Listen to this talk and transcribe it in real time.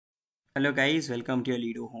Hello guys, welcome to your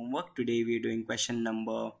Lido homework. Today we are doing question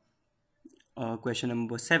number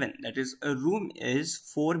 7. That is, a room is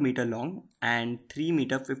 4 meter long and 3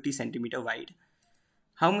 meter 50 centimeter wide.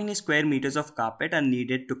 How many square meters of carpet are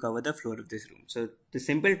needed to cover the floor of this room? So the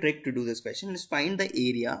simple trick to do this question is find the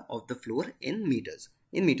area of the floor in meters,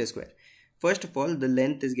 in meter square. First of all, the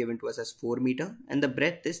length is given to us as 4 meter and the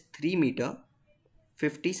breadth is 3 meter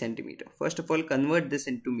 50 centimeter. First of all, convert this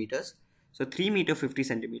into meters. So 3 meter 50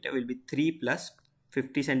 centimeter will be 3 plus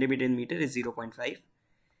 50 centimeter in meter is 0.5,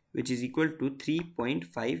 which is equal to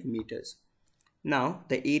 3.5 meters. Now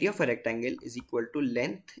the area of a rectangle is equal to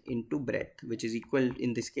length into breadth, which is equal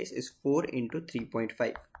in this case is 4 into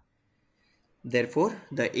 3.5. Therefore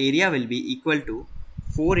the area will be equal to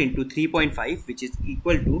 4 into 3.5, which is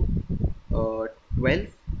equal to 12,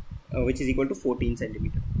 which is equal to 14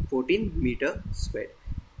 centimeter, 14 meter squared.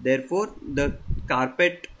 Therefore the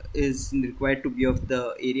carpet is required to be of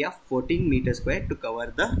the area 14 meter square to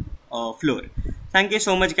cover the floor. Thank you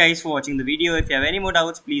so much guys for watching the video. If you have any more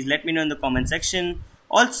doubts, please let me know in the comment section.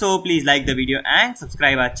 Also, please like the video and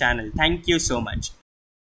subscribe our channel. Thank you so much.